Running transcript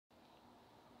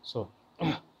So,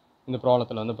 இந்த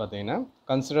ப்ராப்ளத்தில் வந்து பார்த்தீங்கன்னா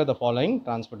consider the following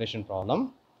transportation problem.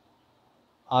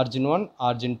 Origin 1,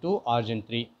 origin 2, origin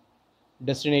 3,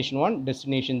 destination 1,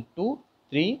 destination 2,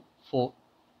 3, 4.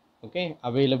 Okay,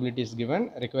 availability is given,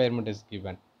 requirement is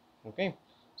given. Okay,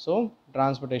 so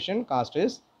transportation cost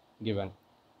is given.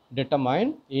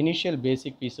 Determine initial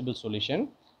basic feasible solution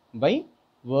by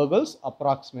Vogel's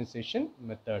approximation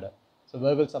method. So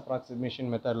Vogel's approximation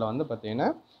method la வந்து பார்த்தீங்கன்னா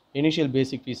initial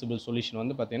basic feasible solution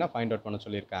வந்து பார்த்தீங்கன்னா find out பண்ண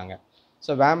சொல்லியிருக்காங்க.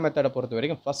 So VAM method பொறுத்த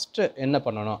வரைக்கும் first என்ன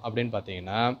பண்ணணும் அப்படின்னு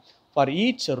பார்த்தீங்கன்னா for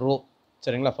each row,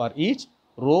 சரிங்களா, for each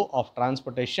row of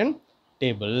transportation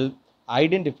table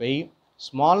identify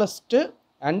smallest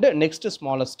and next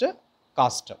smallest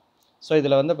cost. So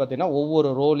இதில் வந்து பார்த்தீங்கன்னா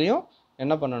ஒவ்வொரு ரோலையும்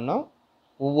என்ன பண்ணணும்னா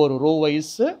ஒவ்வொரு ரோ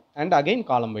வைஸ் அண்ட் அகைன்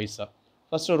காலம் வைஸ்.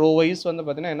 ஃபஸ்ட்டு ரோ வைஸ் வந்து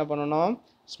பார்த்தீங்கன்னா என்ன பண்ணணும்,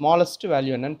 ஸ்மாலஸ்ட்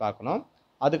வேல்யூ என்னன்னு பார்க்கணும்,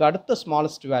 அதுக்கு அடுத்த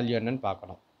ஸ்மாலஸ்ட் வேல்யூ என்னன்னு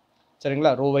பார்க்கணும்.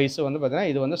 சரிங்களா, ரோ வைஸ் வந்து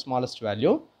பார்த்தீங்கன்னா இது வந்து ஸ்மாலஸ்ட்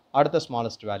வேல்யூ, அடுத்த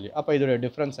ஸ்மாலஸ்ட் வேல்யூ, அப்போ இதோட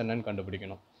டிஃப்ரென்ஸ் என்னன்னு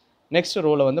கண்டுபிடிக்கணும். நெக்ஸ்ட்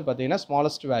ரோவில் வந்து பார்த்தீங்கன்னா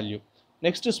ஸ்மாலஸ்ட் வேல்யூ,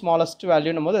 நெக்ஸ்ட்டு ஸ்மாலஸ்ட்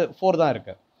வேல்யூன்னும் போது 4 தான்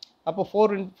இருக்குது, அப்போ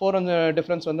 4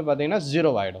 டிஃப்ரென்ஸ் வந்து பார்த்தீங்கன்னா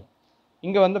 0 ஆகிடும்.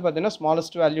 இங்கே வந்து பார்த்தீங்கன்னா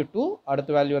ஸ்மாலஸ்ட் வேல்யூ 2, அடுத்த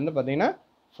வேல்யூ வந்து பார்த்தீங்கன்னா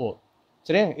 4.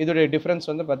 சரி, இதோடைய டிஃப்ரென்ஸ்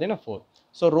வந்து பார்த்தீங்கன்னா 4.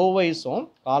 ஸோ ரோ வைஸும்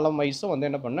காலம் வைஸும் வந்து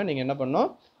என்ன பண்ணால் நீங்கள் என்ன பண்ணணும்,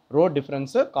 ரோ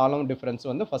டிஃப்ரென்ஸு காலம் டிஃப்ரென்ஸ்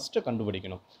வந்து ஃபஸ்ட்டு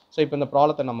கண்டுபிடிக்கணும். ஸோ இப்போ இந்த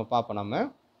ப்ராப்ளத்தை நம்ம பார்ப்போம். நம்ம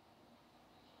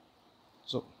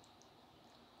ஸோ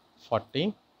 40,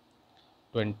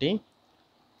 20,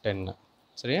 10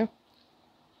 சரியா.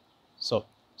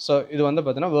 ஸோ இது வந்து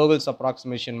பார்த்தீங்கன்னா Vogel's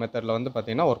approximation மெத்தடில் வந்து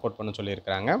பார்த்தீங்கன்னா ஒர்க் அவுட் பண்ண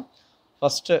சொல்லியிருக்கிறாங்க.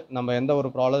 ஃபஸ்ட்டு நம்ம எந்த ஒரு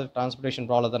டிரான்ஸ்போர்ட்டேஷன்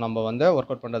ப்ராப்ளத்தை நம்ம வந்து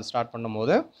ஒர்க் அவுட் பண்ணுறது ஸ்டார்ட்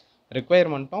பண்ணும்போது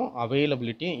ரிக்குவயர்மெண்ட்டும்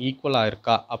அவைலபிலிட்டியும் ஈக்குவலாக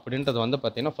இருக்கா அப்படின்றது வந்து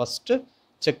பார்த்தீங்கன்னா ஃபஸ்ட்டு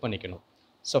செக் பண்ணிக்கணும்.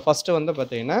 ஸோ ஃபஸ்ட்டு வந்து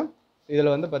பார்த்தீங்கன்னா இதில்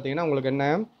வந்து பார்த்தீங்கன்னா உங்களுக்கு என்ன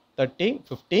 30,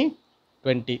 50,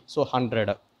 20, ஸோ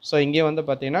 100. ஸோ இங்கே வந்து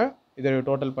பார்த்தீங்கன்னா இதை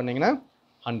டோட்டல் பண்ணிங்கன்னா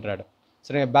 100.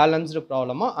 சரிங்க, பேலன்ஸ்டு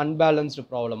ப்ராப்ளமா அன்பேலன்ஸ்டு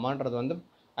ப்ராப்ளமான்றது வந்து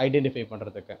ஐடென்டிஃபை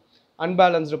பண்ணுறதுக்கு.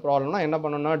 அன்பேலன்ஸ்டு ப்ராப்ளம்னா என்ன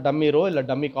பண்ணணும்னா டம்மி ரோ இல்லை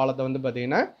டம்மி காலத்தை வந்து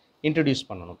பார்த்தீங்கன்னா இன்ட்ரடியூஸ்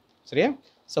பண்ணணும். சரியா.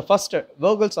 ஸோ ஃபஸ்ட்டு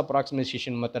Vogel's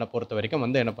approximation மெத்தடை பொறுத்த வரைக்கும்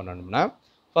வந்து என்ன பண்ணணும்னா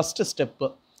ஃபஸ்ட்டு ஸ்டெப்பு,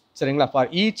 சரிங்களா, for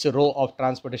each row of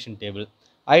transportation table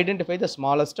identify the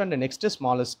smallest and next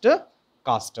smallest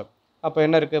cost. அப்போ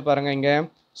என்ன இருக்குது பாருங்கள், இங்கே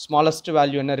ஸ்மாலஸ்ட்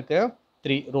வேல்யூ என்ன இருக்குது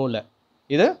 3 ரோவில்,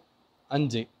 இது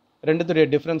 5. ரெண்டுத்துடைய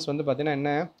டிஃப்ரென்ஸ் வந்து பார்த்தீங்கன்னா என்ன,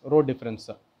 ரோ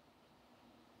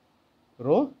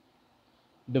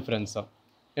டிஃப்ரென்ஸு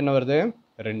என்ன வருது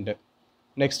 2.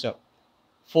 நெக்ஸ்ட்டு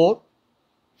 4,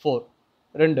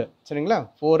 2 சரிங்களா,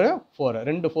 4,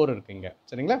 2 4 இருக்குங்க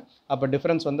சரிங்களா. அப்போ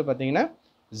டிஃப்ரென்ஸ் வந்து பார்த்தீங்கன்னா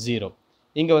 0.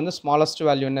 இங்கே வந்து ஸ்மாலஸ்ட்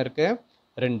வேல்யூ என்ன இருக்குது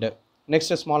 2,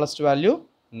 நெக்ஸ்ட் ஸ்மாலஸ்ட் வேல்யூ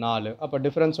 4, அப்போ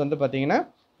டிஃப்ரென்ஸ் வந்து பார்த்தீங்கன்னா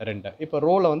 2. இப்போ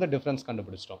ரோவில் வந்து டிஃப்ரென்ஸ்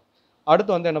கண்டுபிடிச்சிட்டோம்.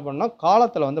 அடுத்து வந்து என்ன பண்ணோம்,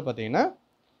 காலத்தில் வந்து பார்த்தீங்கன்னா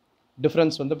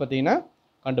டிஃப்ரென்ஸ் வந்து பார்த்தீங்கன்னா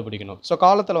கண்டுபிடிக்கணும். ஸோ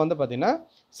காலத்தில் வந்து பார்த்தீங்கன்னா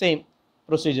சேம்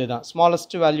ப்ரொசீஜர் தான்.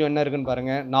 ஸ்மாலஸ்ட் வேல்யூ என்ன இருக்குன்னு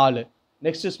பாருங்கள் 4,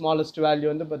 நெக்ஸ்ட்டு ஸ்மாலஸ்ட் வேல்யூ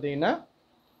வந்து பார்த்தீங்கன்னா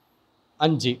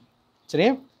 5. சரி,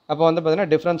 அப்போ வந்து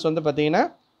பார்த்தீங்கன்னா டிஃப்ரென்ஸ் வந்து பார்த்தீங்கன்னா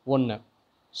 1.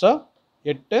 ஸோ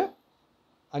 8,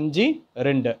 5,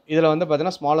 2. இதில் வந்து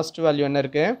பார்த்தீங்கன்னா ஸ்மாலஸ்ட் வேல்யூ என்ன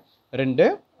இருக்குது 2,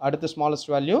 அடுத்து ஸ்மாலஸ்ட்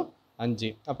வேல்யூ 5.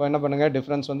 அப்போ என்ன பண்ணுங்கள்,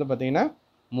 டிஃப்ரென்ஸ் வந்து பார்த்தீங்கன்னா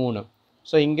 3.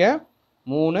 ஸோ இங்கே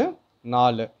 3,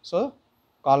 4. ஸோ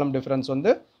காலம் டிஃப்ரென்ஸ்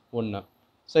வந்து 1.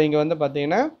 ஸோ இங்கே வந்து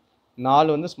பார்த்தீங்கன்னா 4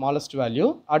 வந்து ஸ்மாலஸ்ட் வேல்யூ,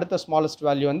 அடுத்த ஸ்மாலஸ்ட்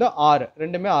வேல்யூ வந்து 6,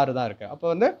 ரெண்டுமே 6 தான் இருக்குது. அப்போ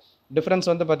வந்து டிஃப்ரென்ஸ்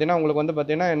வந்து பார்த்தீங்கன்னா உங்களுக்கு வந்து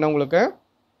பார்த்தீங்கன்னா என்ன உங்களுக்கு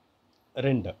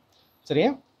 2. சரியா.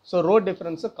 ஸோ ரோ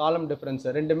டிஃப்ரென்ஸு காலம்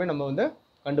டிஃப்ரென்ஸு ரெண்டுமே நம்ம வந்து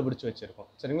கண்டுபிடிச்சி வச்சுருக்கோம்.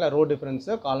 சரிங்களா, ரோ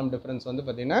டிஃப்ரென்ஸு காலம் டிஃப்ரென்ஸ் வந்து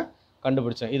பார்த்திங்கன்னா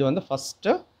கண்டுபிடிச்சேன். இது வந்து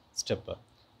ஃபஸ்ட்டு ஸ்டெப்பு.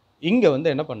 இங்கே வந்து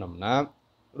என்ன பண்ணோம்னா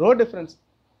ரோ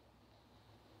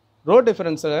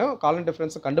டிஃப்ரென்ஸையும் காலம்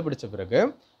டிஃப்ரென்ஸை கண்டுபிடிச்ச பிறகு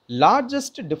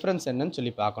லார்ஜஸ்ட் டிஃப்ரென்ஸ் என்னன்னு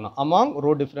சொல்லி பார்க்கணும். அமாங்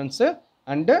ரோ டிஃப்ரென்ஸு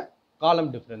அண்டு காலம்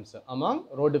டிஃப்ரென்ஸு. அமாங்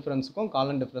ரோ டிஃப்ரென்ஸுக்கும்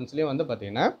காலம் டிஃப்ரென்ஸ்லேயும் வந்து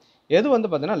பார்த்திங்கன்னா எது வந்து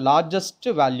பார்த்திங்கன்னா லார்ஜஸ்ட்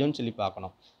வேல்யூன்னு சொல்லி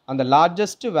பார்க்கணும். அந்த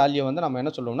லார்ஜஸ்ட் வேல்யூ வந்து நம்ம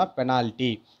என்ன சொல்லுவோம்னா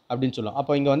பெனால்ட்டி அப்படின்னு சொல்லுவோம்.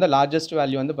 அப்போ இங்கே வந்து லார்ஜஸ்ட்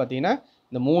வேல்யூ வந்து பார்த்திங்கன்னா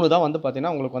இந்த 3 தான் வந்து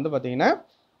பார்த்திங்கன்னா உங்களுக்கு வந்து பார்த்திங்கன்னா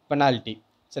பெனால்ட்டி.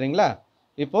 சரிங்களா.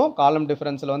 இப்போது காலம்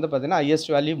டிஃப்ரென்ஸில் வந்து பார்த்திங்கன்னா ஹையஸ்ட்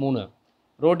வேல்யூ 3,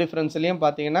 ரோ டிஃப்ரென்ஸ்லேயும்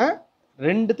பார்த்திங்கன்னா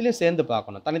ரெண்டுத்துலேயும் சேர்ந்து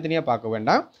பார்க்கணும், தனித்தனியாக பார்க்க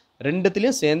வேண்டாம்,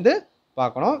 ரெண்டுத்துலேயும் சேர்ந்து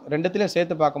பார்க்கணும். ரெண்டுத்துலேயும்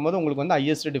சேர்த்து பார்க்கும்போது உங்களுக்கு வந்து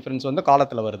ஹையஸ்ட் டிஃப்ரென்ஸ் வந்து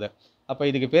காலத்தில் வருது. அப்போ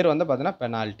இதுக்கு பேர் வந்து பார்த்திங்கன்னா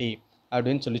பெனால்ட்டி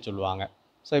அப்படின்னு சொல்லுவாங்க.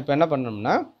 ஸோ இப்போ என்ன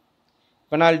பண்ணணும்னா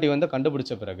பெனால்ட்டி வந்து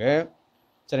கண்டுபிடிச்ச பிறகு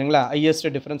சரிங்களா, ஹையஸ்ட்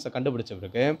டிஃப்ரென்ஸை கண்டுபிடிச்ச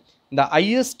பிறகு இந்த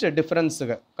ஹையஸ்ட்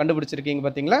டிஃப்ரென்ஸுக்கு கண்டுபிடிச்சிருக்கீங்க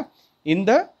பார்த்தீங்களா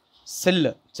இந்த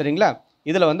செல்லு, சரிங்களா,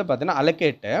 இதில் வந்து பார்த்தீங்கன்னா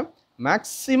allocate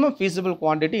maximum feasible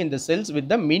quantity in the cells with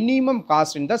the minimum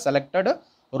cost in the selected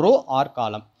row or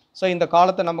column. So இந்த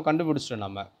காலத்தை நம்ம கண்டுபிடிச்சிட்டோம்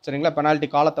நம்ம, சரிங்களா, பெனால்ட்டி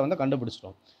காலத்தை வந்து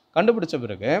கண்டுபிடிச்சிட்டோம். கண்டுபிடிச்ச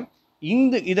பிறகு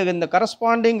இந்த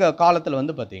கரஸ்பாண்டிங் காலத்தில்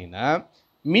வந்து பார்த்தீங்கன்னா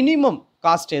மினிமம்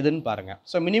காஸ்ட் எதுன்னு பாருங்கள்.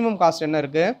 ஸோ மினிமம் காஸ்ட் என்ன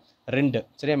இருக்குது? 2.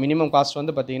 சரியா? மினிமம் காஸ்ட்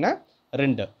வந்து பார்த்தீங்கன்னா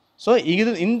 2. ஸோ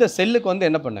இந்த செல்லுக்கு வந்து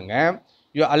என்ன பண்ணுங்க,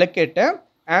 you allocate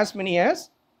as many as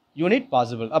unit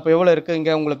possible. அப்போ எவ்வளோ இருக்குது?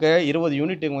 இங்கே உங்களுக்கு 20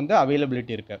 யூனிட் வந்து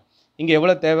அவைலபிலிட்டி இருக்குது. இங்கே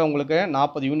எவ்வளோ தேவை? உங்களுக்கு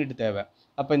 40 யூனிட் தேவை.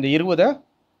 அப்போ இந்த 20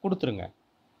 கொடுத்துருங்க.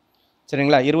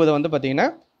 சரிங்களா? 20 வந்து பார்த்தீங்கன்னா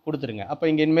கொடுத்துருங்க. அப்போ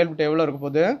இங்கே இனிமேல் விட்டு எவ்வளோ இருக்க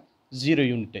போகுது? 0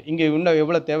 யூனிட். இங்கே இன்னும்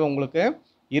எவ்வளோ தேவை உங்களுக்கு?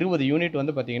 20 யூனிட்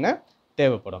வந்து பார்த்தீங்கன்னா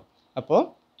தேவைப்படும். அப்போது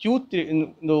Q3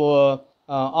 இந்த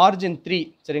ஆர்ஜின் 3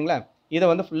 சரிங்களா? இதை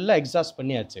வந்து ஃபுல்லாக எக்ஸாஸ்ட்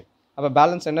பண்ணியாச்சு. அப்போ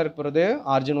பேலன்ஸ் என்ன இருக்க போகிறது?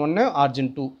 ஆர்ஜின் 1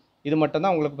 ஆர்ஜின் 2 இது மட்டும்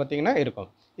தான் உங்களுக்கு பார்த்தீங்கன்னா இருக்கும்.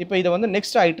 இப்போ இதை வந்து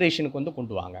நெக்ஸ்ட் ஐட்ரேஷனுக்கு வந்து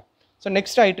கொண்டு வாங்க. ஸோ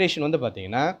நெக்ஸ்ட் ஐட்ரேஷன் வந்து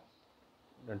பார்த்தீங்கன்னா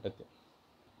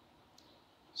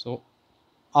so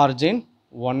origin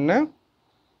 1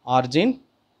 origin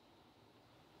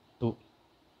 2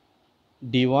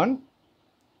 D1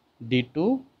 D2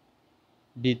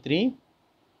 D3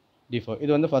 D4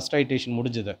 இது வந்து ஃபஸ்ட் ஐட்ரேஷன்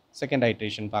முடிஞ்சது. செகண்ட்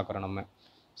ஐட்ரேஷன் பார்க்குறோம் நம்ம.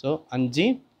 ஸோ 5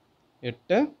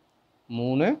 8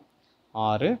 3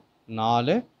 6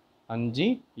 4 5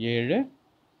 7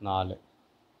 4.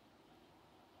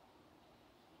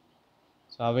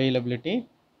 So availability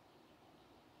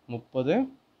 30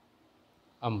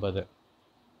 50.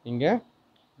 இங்கே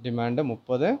டிமாண்டு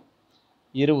 30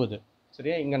 20.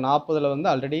 சரியா? இங்கே 40 வந்து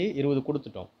ஆல்ரெடி 20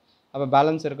 கொடுத்துட்டோம். அப்போ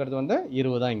பேலன்ஸ் இருக்கிறது வந்து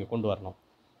 20 தான் இங்கே கொண்டு வரணும்.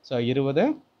 ஸோ 20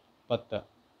 10.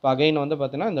 இப்போ அகைன் வந்து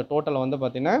பார்த்தீங்கன்னா இந்த டோட்டலை வந்து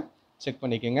பார்த்தீங்கன்னா செக்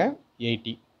பண்ணிக்கோங்க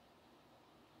 80.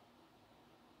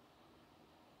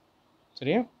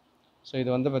 சரியா? ஸோ இது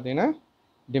வந்து பார்த்தீங்கன்னா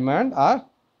டிமாண்ட் ஆர்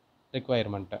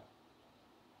ரெக்குவயர்மெண்ட்டு.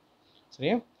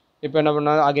 சரியா? இப்போ என்ன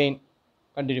பண்ணணும்? அகைன்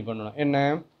கண்டினியூ பண்ணணும். என்ன?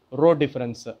 ரோ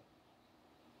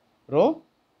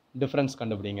டிஃப்ரென்ஸ்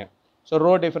கண்டுபிடிங்க. ஸோ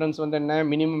ரோ டிஃப்ரென்ஸ் வந்து என்ன?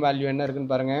 மினிமம் வேல்யூ என்ன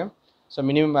இருக்குதுன்னு பாருங்கள். ஸோ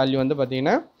மினிமம் வேல்யூ வந்து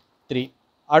பார்த்தீங்கன்னா 3.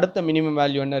 அடுத்த மினிமம்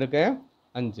வேல்யூ என்ன இருக்குது?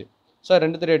 5. So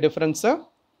 2 difference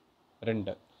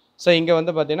 2. ஸோ இங்கே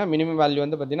வந்து பார்த்தீங்கன்னா மினிமம் வேல்யூ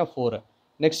வந்து பார்த்தீங்கன்னா 4.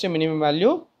 Next minimum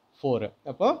value 4.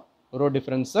 அப்போ ரோ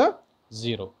டிஃப்ரென்ஸு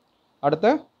 0. அடுத்த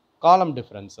காலம்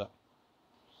டிஃப்ரென்ஸு.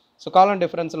 ஸோ காலம்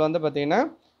டிஃப்ரென்ஸில் வந்து பார்த்தீங்கன்னா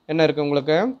என்ன இருக்குது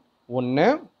உங்களுக்கு? 1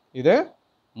 இது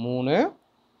 3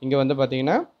 இங்கே வந்து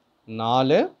பார்த்தீங்கன்னா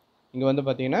 4 இங்கே வந்து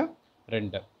பார்த்தீங்கன்னா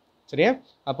 2. சரியா?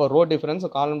 அப்போ ரோ டிஃப்ரென்ஸ்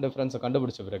காலம் டிஃப்ரென்ஸை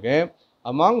கண்டுபிடிச்ச பிறகு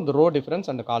among the row difference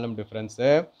and column difference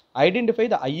identify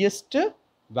the highest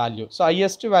value. So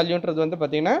highest வேல்யூன்றது வந்து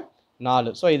பார்த்தீங்கன்னா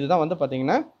 4. ஸோ இதுதான் வந்து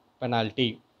பார்த்தீங்கன்னா பெனால்ட்டி.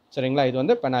 சரிங்களா? இது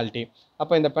வந்து பெனால்ட்டி.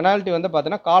 அப்போ இந்த பெனால்ட்டி வந்து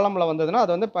பார்த்தீங்கன்னா காலமில் வந்ததுன்னா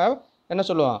அது வந்து என்ன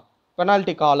சொல்லுவோம்?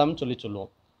 பெனால்ட்டி காலம்னு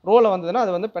சொல்லுவோம். ரோவில் வந்ததுன்னா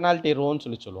அது வந்து பெனால்ட்டி ரோன்னு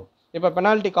சொல்லுவோம். இப்போ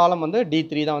பெனால்ட்டி காலம் வந்து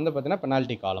D3 தான் வந்து பார்த்தீங்கன்னா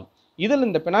பெனால்ட்டி காலம். இதில்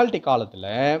இந்த பெனால்ட்டி காலத்தில்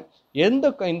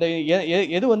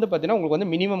எது வந்து பார்த்தீங்கன்னா உங்களுக்கு வந்து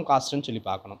மினிமம் காஸ்ட்டுன்னு சொல்லி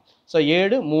பார்க்கணும். ஸோ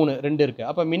 7 3 2 இருக்குது.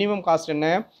 அப்போ மினிமம் காஸ்ட் என்ன?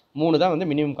 3 தான் வந்து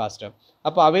மினிமம் காஸ்ட்டு.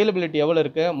 அப்போ அவைலபிலிட்டி எவ்வளோ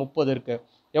இருக்குது? 30 இருக்குது.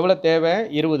 எவ்வளோ தேவை?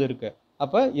 20 இருக்குது.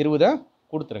 அப்போ 20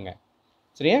 கொடுத்துருங்க.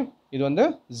 சரியா? இது வந்து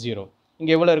 0.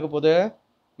 இங்கே எவ்வளோ இருக்க போகுது?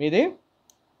 மீதி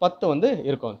 10 வந்து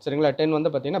இருக்கும். சரிங்களா? 10 வந்து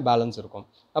பார்த்தீங்கன்னா பேலன்ஸ் இருக்கும்.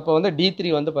 அப்போ வந்து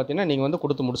D3 வந்து பார்த்தீங்கன்னா நீங்கள் வந்து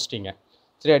கொடுத்து முடிச்சிட்டிங்க.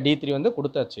 சரியா? D3 வந்து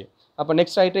கொடுத்தாச்சு. அப்போ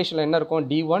நெக்ஸ்ட் ஐட்ரேஷனில் என்ன இருக்கும்?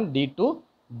 D1 D2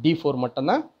 D4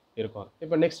 மட்டும்தான் இருக்கும்.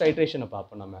 இப்போ நெக்ஸ்ட் ஐட்ரேஷனை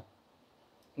பார்ப்போம் நம்ம.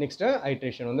 நெக்ஸ்ட்டு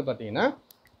ஐட்ரேஷன் வந்து பார்த்தீங்கன்னா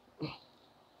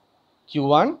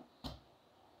Q1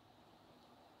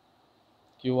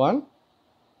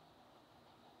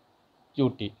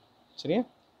 QT. சரியா?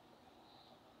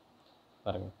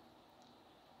 பாருங்கள்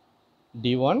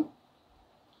D1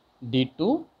 D2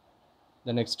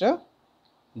 the next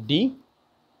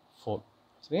D4.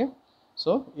 சரியா?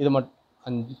 ஸோ இது மட்டும்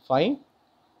 5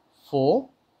 4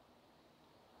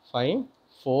 5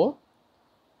 4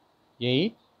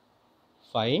 8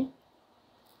 5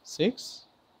 6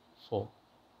 4.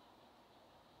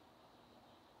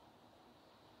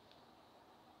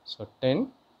 ஸோ 10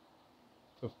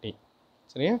 50.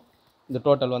 சரியா? இந்த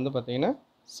டோட்டல் வந்து பார்த்தீங்கன்னா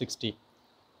 60.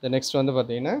 இந்த நெக்ஸ்ட் வந்து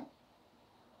பார்த்தீங்கன்னா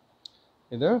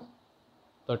இது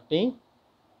 30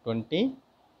 20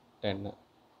 10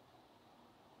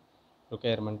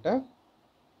 ரிக்வயர்மெண்ட்டு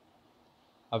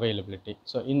அவைலபிலிட்டி.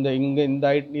 ஸோ இந்த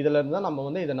இதில் இருந்தால் நம்ம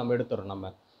வந்து இதை நம்ம எடுத்துறோம்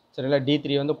நம்ம. சரிங்களா?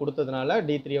 D3 வந்து கொடுத்ததுனால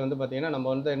D3 வந்து பார்த்தீங்கன்னா நம்ம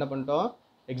வந்து என்ன பண்ணிட்டோம்?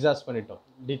 எக்ஸாஸ்ட் பண்ணிட்டோம்.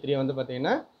 D3 வந்து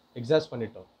பார்த்தீங்கன்னா எக்ஸாஸ்ட்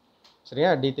பண்ணிட்டோம். சரியா?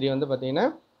 D3 வந்து பார்த்தீங்கன்னா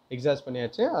எக்ஸாஸ்ட்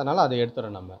பண்ணியாச்சு. அதனால் அதை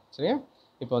எடுத்துறோம் நம்ம. சரியா?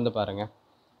 இப்போ வந்து பாருங்கள்.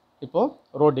 இப்போது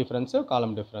ரோ டிஃப்ரென்ஸு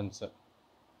காலம் டிஃப்ரென்ஸு.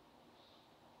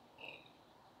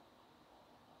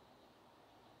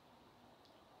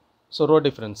 ஸோ ரோ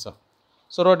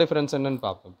டிஃப்ரென்ஸ் என்னென்னு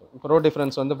பார்ப்போம். இப்போ ரோ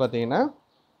டிஃப்ரென்ஸ் வந்து பார்த்தீங்கன்னா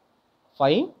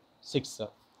 5 6.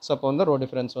 ஸோ அப்போ வந்து ரோ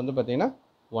டிஃப்ரென்ஸ் வந்து பார்த்தீங்கன்னா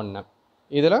 1.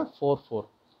 இதில் 4 4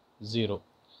 0.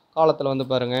 காலத்தில் வந்து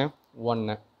பாருங்கள்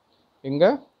 1 இங்கே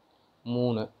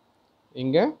 3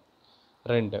 இங்கே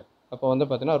 2. அப்போ வந்து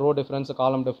பார்த்தீங்கன்னா ரோ டிஃப்ரென்ஸ்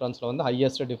காலம் டிஃப்ரென்ஸில் வந்து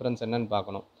ஹையஸ்ட் டிஃப்ரென்ஸ் என்னன்னு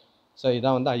பார்க்கணும். ஸோ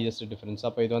இதான் வந்து ஹையஸ்ட் டிஃப்ரென்ஸ்.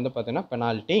 அப்போ இது வந்து பார்த்தீங்கன்னா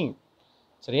பெனால்ட்டி.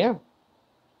 சரியா?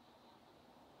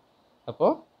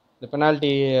 அப்போது இந்த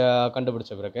பெனால்ட்டி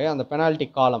கண்டுபிடிச்ச பிறகு அந்த பெனால்ட்டி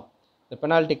காலம், இந்த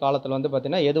பெனால்ட்டி காலத்தில் வந்து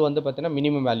பார்த்தீங்கன்னா எது வந்து பார்த்தீங்கன்னா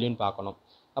மினிமம் வேல்யூன்னு பார்க்கணும்.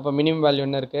 அப்போ மினிமம் வேல்யூ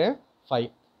என்ன இருக்குது? 5.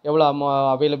 எவ்வளோ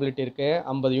அவைலபிலிட்டி இருக்குது?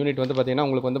 50 யூனிட் வந்து பார்த்தீங்கன்னா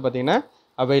உங்களுக்கு வந்து பார்த்தீங்கன்னா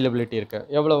அவைலபிலிட்டி இருக்குது.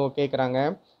 எவ்வளோ கேட்குறாங்க?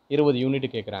 20 யூனிட்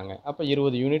கேட்குறாங்க. அப்போ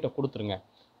 20 யூனிட்டை கொடுத்துருங்க.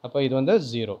 அப்போ இது வந்து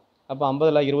 0. அப்போ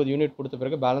 50ல் 20 யூனிட் கொடுத்த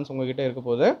பிறகு பேலன்ஸ் உங்கள்கிட்ட இருக்க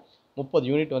போது 30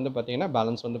 யூனிட் வந்து பார்த்தீங்கன்னா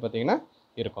பேலன்ஸ் வந்து பார்த்தீங்கன்னா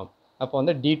இருக்கும். அப்போ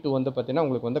வந்து D2 வந்து பார்த்தீங்கன்னா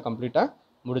உங்களுக்கு வந்து கம்ப்ளீட்டாக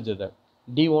முடிஞ்சது.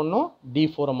 D1ம்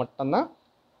D4 மட்டும்தான்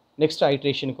நெக்ஸ்ட்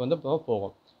ஐட்ரேஷனுக்கு வந்து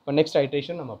போகும். இப்போ நெக்ஸ்ட்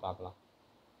ஐட்ரேஷன் நம்ம பார்க்கலாம்.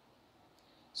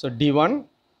 ஸோ D1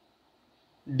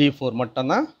 D4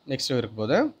 மட்டும்தான் நெக்ஸ்ட் இருக்க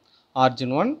போது.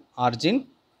 Origin 1 origin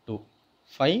 2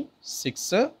 5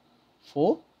 6 4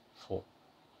 4.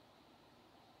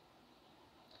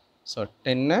 ஸோ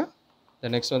 10.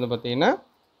 நெக்ஸ்ட் வந்து பார்த்தீங்கன்னா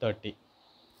 30.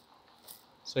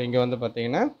 ஸோ இங்கே வந்து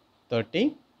பார்த்தீங்கன்னா 30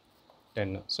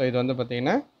 10. ஸோ இது வந்து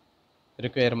பார்த்தீங்கன்னா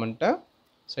ரிக்குயர்மெண்ட்டு.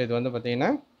 ஸோ இது வந்து பார்த்தீங்கன்னா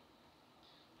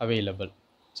அவைலபிள்.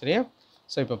 சரியா?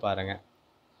 ஸோ இப்போ பாருங்கள்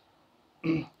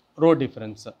row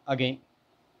difference. Again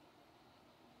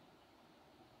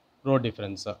row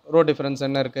difference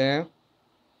என்ன இருக்குது?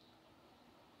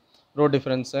 ரோ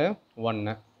டிஃப்ரென்ஸு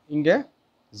 1, இங்கே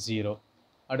 0.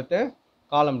 அடுத்து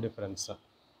காலம் டிஃப்ரென்ஸு.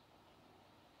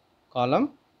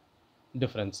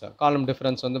 காலம்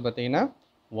டிஃப்ரென்ஸ் வந்து பார்த்தீங்கன்னா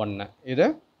 1, இது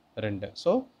 2.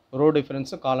 ஸோ ரோ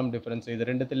டிஃப்ரென்ஸு காலம் டிஃப்ரென்ஸ் இது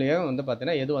ரெண்டுத்துலேயே வந்து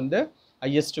பார்த்தீங்கன்னா எது வந்து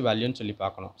ஹையஸ்ட் வேல்யூன்னு சொல்லி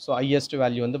பார்க்கணும். ஸோ ஹையஸ்ட்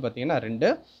வேல்யூ வந்து பார்த்தீங்கன்னா 2.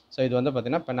 ஸோ இது வந்து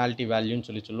பார்த்தீங்கன்னா பெனால்ட்டி வேல்யூன்னு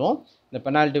சொல்லுவோம். இந்த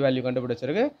பெனால்ட்டி வேல்யூ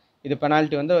கண்டுபிடிச்சிருக்கு. இது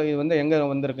பெனால்ட்டி வந்து இது வந்து எங்கே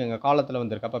வந்திருக்குங்க? காலத்தில்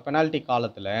வந்திருக்கு. அப்போ பெனால்ட்டி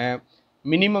காலத்தில்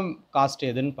மினிமம் காஸ்ட்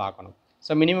எதுன்னு பார்க்கணும்.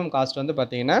 ஸோ மினிமம் காஸ்ட் வந்து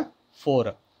பார்த்தீங்கன்னா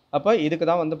 4. அப்போ இதுக்கு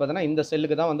தான் வந்து பார்த்தீங்கன்னா இந்த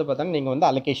செல்லுக்கு தான் வந்து பார்த்தீங்கன்னா நீங்கள் வந்து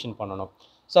அலோகேஷன் பண்ணணும்.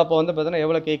 ஸோ அப்போ வந்து பார்த்தீங்கன்னா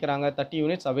எவ்வளோ கேட்குறாங்க? 30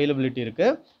 யூனிட்ஸ் அவைலபிலிட்டி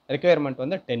இருக்குது. ரெக்குயர்மெண்ட்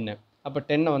வந்து 10. அப்போ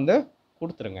 10 வந்து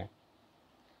கொடுத்துருங்க.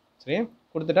 சரியா?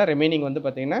 கொடுத்துட்டா ரிமைனிங் வந்து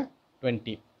பார்த்தீங்கன்னா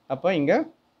 20. அப்போ இங்கே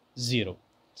 0.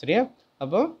 சரியா?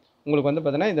 அப்போ உங்களுக்கு வந்து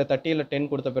பார்த்தீங்கன்னா இந்த 30ல் 10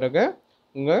 கொடுத்த பிறகு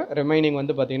உங்கள் ரிமைனிங்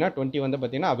வந்து பார்த்தீங்கன்னா 20 வந்து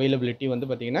பார்த்தீங்கன்னா அவைலபிலிட்டி வந்து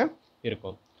பார்த்தீங்கன்னா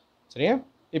இருக்கும். சரியா?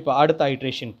 இப்போ அடுத்த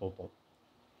ஐட்ரேஷன் போகும்.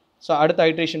 ஸோ அடுத்த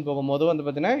ஐட்ரேஷன் போகும்போது வந்து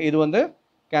பார்த்தீங்கன்னா இது வந்து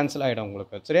கேன்சல் ஆகிடும்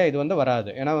உங்களுக்கு. சரியா? இது வந்து வராது.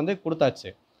 ஏன்னா வந்து கொடுத்தாச்சு.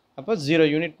 அப்போ 0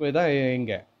 யூனிட் தான்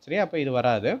இங்கே. சரியா? அப்போ இது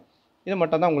வராது. இது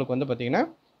மட்டும் தான் உங்களுக்கு வந்து பார்த்தீங்கன்னா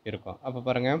இருக்கும். அப்போ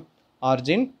பாருங்கள்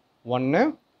origin 1,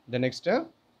 the next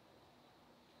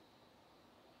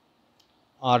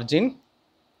origin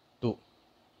 2.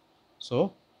 So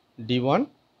D1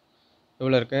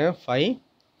 எவ்வளோ இருக்குது? 5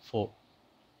 4.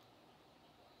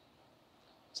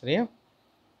 சரியா?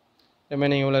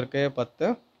 ரிமைனிங் எவ்வளோ இருக்குது? 10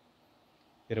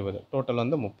 20. டோட்டல்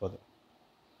வந்து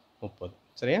 30.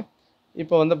 சரியா?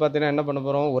 இப்போ வந்து பார்த்தீங்கன்னா என்ன பண்ண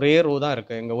போகிறோம்? ஒரே ரோ தான்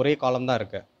இருக்குது. இங்கே ஒரே காலம் தான்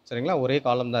இருக்குது. சரிங்களா? ஒரே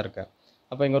காலம் தான் இருக்குது.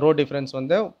 அப்போ இங்கே ரோ டிஃப்ரென்ஸ்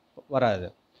வந்து வராது.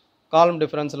 காலம்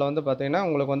டிஃப்ரென்ஸில் வந்து பார்த்தீங்கன்னா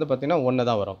உங்களுக்கு வந்து பார்த்தீங்கன்னா 1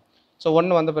 தான் வரும். ஸோ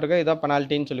 1 வந்த பிறகு இதான்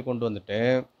பெனால்ட்டின்னு சொல்லி கொண்டு வந்துட்டு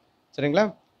சரிங்களா?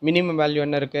 மினிமம் வேல்யூ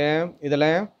என்ன இருக்குது? இதில்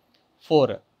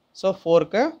 4. ஸோ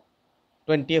 4க்கு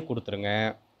 20 கொடுத்துருங்க.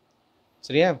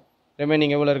 சரியா?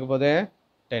 ரிமைனிங் எவ்வளோ இருக்க போகுது?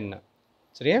 10.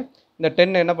 சரியா? இந்த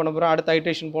 10 என்ன பண்ண போகிறோம்? அடுத்த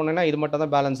ஐட்ரேஷன் போனோன்னா இது மட்டும்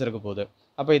தான் பேலன்ஸ் இருக்க போகுது.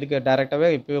 அப்போ இதுக்கு டேரெக்டாகவே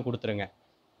இப்போவே கொடுத்துருங்க.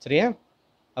 சரியா?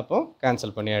 அப்போது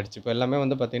கேன்சல் பண்ணி ஆகிடுச்சு. இப்போ எல்லாமே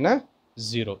வந்து பார்த்திங்கன்னா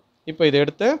 0. இப்போ இதை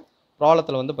எடுத்து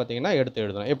ப்ராப்ளத்தில் வந்து பார்த்திங்கன்னா எடுத்து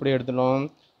எழுதணும். எப்படி எழுதணும்?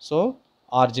 So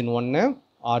origin 1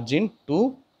 origin 2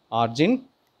 origin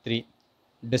 3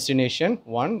 destination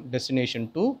 1 destination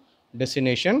 2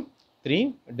 destination 3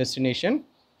 destination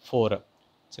 4.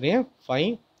 சரியா?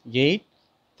 5 8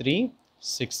 3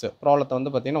 6. ப்ராப்ளத்தை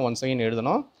வந்து பார்த்திங்கன்னா ஒன்ஸ் அகைன்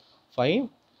எழுதணும். 5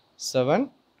 7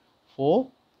 4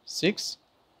 6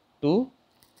 2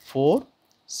 4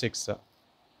 6.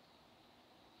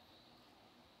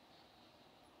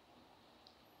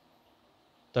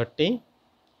 Thirty,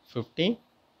 50,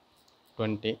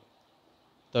 20,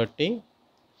 30,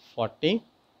 40,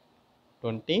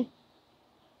 20,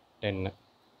 10.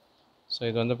 ஸோ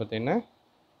இது வந்து பார்த்திங்கன்னா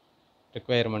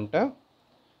ரிக்குவயர்மெண்ட்டு.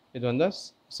 இது வந்து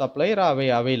சப்ளையர்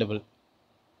அவைலபிள்.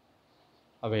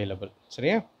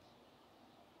 சரியா?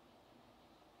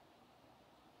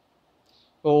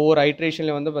 இப்போ ஒவ்வொரு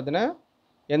ஐட்ரேஷன்லேயும் வந்து பார்த்தீங்கன்னா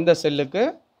எந்த செல்லுக்கு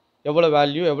எவ்வளோ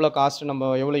வேல்யூ எவ்வளோ காஸ்ட்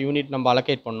நம்ம எவ்வளோ யூனிட் நம்ம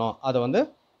அலோகேட் பண்ணோம் அதை வந்து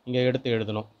இங்கே எடுத்து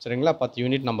எழுதணும். சரிங்களா? 10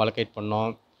 யூனிட் நம்ம அலோகேட்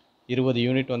பண்ணோம். 20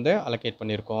 யூனிட் வந்து அலோகேட்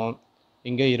பண்ணியிருக்கோம்.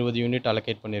 இங்கே 20 யூனிட்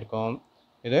அலோகேட் பண்ணியிருக்கோம்.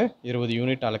 இது 20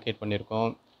 யூனிட் அலோகேட் பண்ணியிருக்கோம்.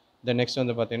 தென் நெக்ஸ்ட்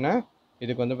வந்து பார்த்திங்கன்னா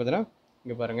இதுக்கு வந்து பார்த்தீங்கன்னா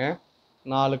இங்கே பாருங்கள்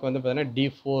 4க்கு வந்து பார்த்தீங்கன்னா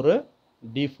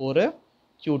D4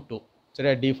 Q2.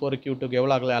 சரியா? D4 Q2க்கு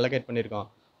எவ்வளோ அலோகேட் பண்ணியிருக்கோம்?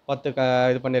 10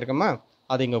 இது பண்ணியிருக்கோமா?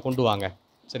 அதை இங்கே கொண்டு வாங்க.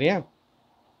 சரியா?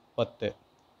 10.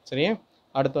 சரியா?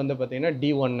 அடுத்து வந்து பார்த்தீங்கன்னா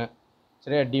D1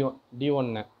 சரியா, D1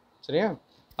 சரியா,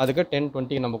 அதுக்கு 10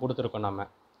 20 நம்ம கொடுத்துருக்கோம் நம்ம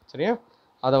சரியா,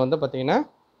 அதை வந்து பார்த்தீங்கன்னா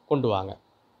கொண்டு வாங்க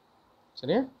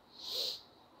சரியா,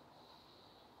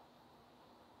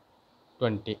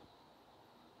 20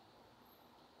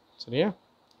 சரியா.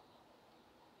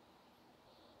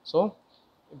 ஸோ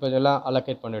இப்போ இதெல்லாம்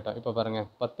அலோகேட் பண்ணிட்டோம். இப்போ பாருங்கள்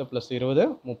 10 + 20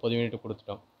 30 யூனிட்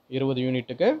கொடுத்துட்டோம். 20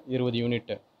 யூனிட்டுக்கு 20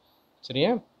 யூனிட்டு சரியா,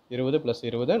 20 +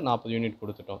 20 40 யூனிட்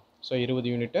கொடுத்துட்டோம். ஸோ 20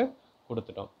 யூனிட்டு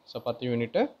கொடுத்துட்டோம். ஸோ 10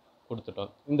 யூனிட்டு கொடுத்துட்டோம்.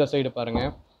 இந்த சைடு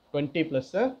பாருங்கள் 20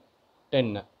 +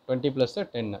 10 20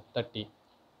 + 10 30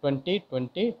 20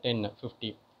 20 10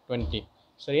 50 20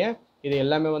 சரியா. இது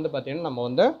எல்லாமே வந்து பார்த்தீங்கன்னா நம்ம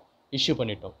வந்து இஷ்யூ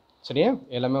பண்ணிட்டோம் சரியா,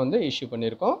 எல்லாமே வந்து இஷ்யூ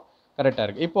பண்ணியிருக்கோம், கரெக்டாக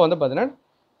இருக்குது. இப்போ வந்து பார்த்தீங்கன்னா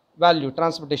value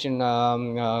transportation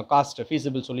cost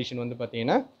feasible solution வந்து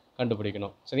பார்த்தீங்கன்னா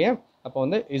கண்டுபிடிக்கணும் சரியா. அப்போ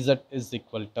வந்து Z இஸ்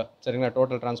ஈக்குவல் டு சரிங்களா,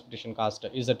 total transportation cost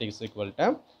Z is equal to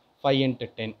 5 ×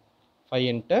 10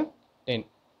 5 × 10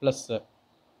 plus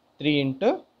 3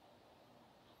 ×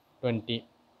 20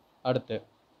 அடுத்து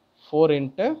 4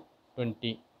 ×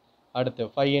 20 அடுத்து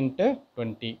 5 ×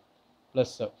 20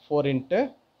 ப்ளஸ் 4 ×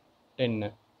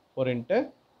 10 4 ×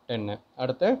 10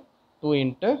 அடுத்து 2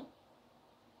 ×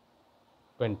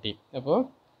 20 அப்போ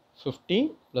 50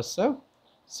 +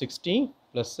 60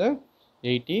 +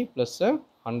 80 +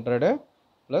 100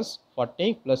 + 40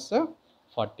 +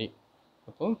 40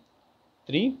 அப்போ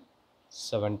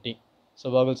 370. ஸோ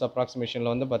Vogel's approximation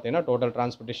வந்து பார்த்தீங்கன்னா டோட்டல்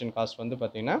டிரான்ஸ்போர்ட்டேஷன் காஸ்ட் வந்து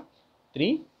பார்த்தீங்கன்னா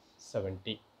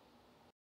 370.